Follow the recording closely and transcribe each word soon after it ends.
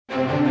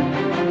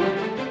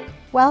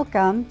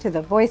Welcome to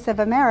the Voice of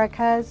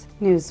America's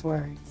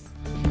Newswords.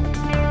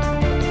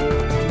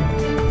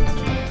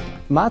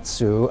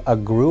 Matsu, a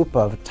group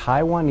of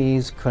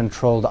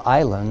Taiwanese-controlled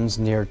islands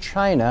near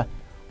China,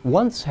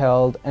 once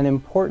held an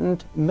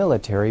important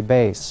military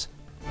base.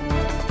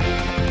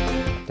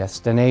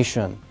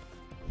 Destination.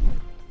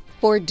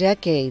 For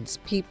decades,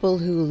 people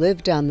who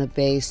lived on the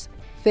base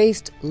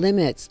faced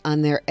limits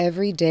on their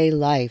everyday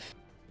life.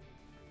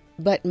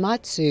 But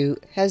Matsu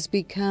has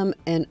become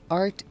an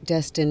art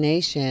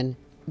destination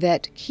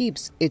that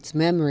keeps its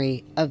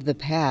memory of the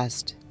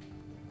past.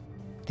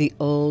 The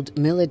old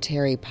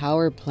military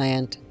power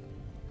plant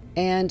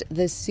and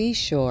the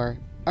seashore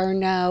are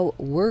now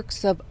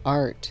works of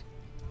art.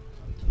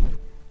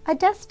 A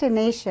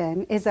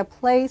destination is a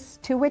place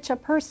to which a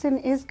person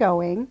is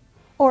going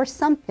or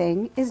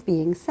something is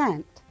being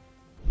sent.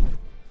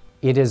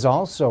 It is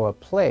also a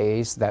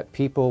place that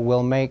people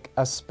will make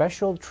a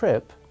special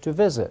trip to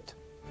visit.